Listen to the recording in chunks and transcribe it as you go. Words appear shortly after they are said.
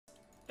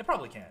It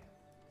probably can.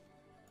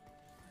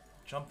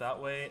 Jump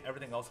that way,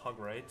 everything else hug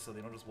right, so they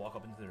don't just walk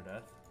up into their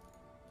death.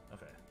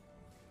 Okay.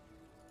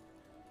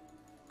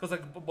 Because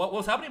like, what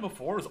was happening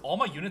before was all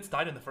my units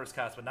died in the first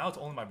cast, but now it's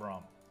only my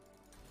Braum.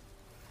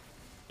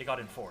 It got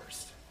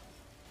enforced.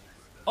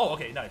 Oh,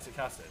 okay, nice, it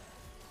cast it.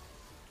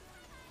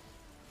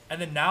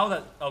 And then now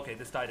that, okay,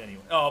 this died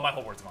anyway. Oh, my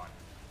whole board's gone.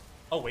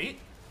 Oh, wait.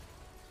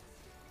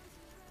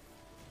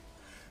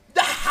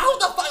 How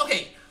the fuck?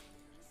 Okay.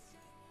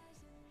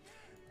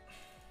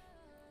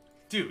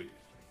 Dude.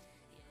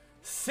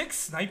 6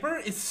 sniper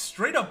is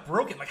straight up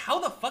broken. Like,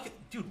 how the fuck?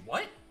 Dude,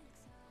 what?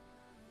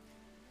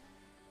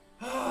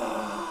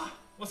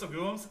 What's up,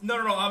 Gooms? No,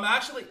 I'm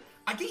actually...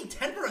 I gained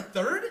 10 for a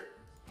third?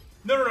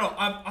 No.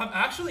 I'm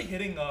actually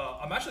hitting...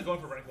 I'm actually going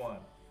for rank 1.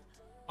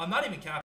 I'm not even capping.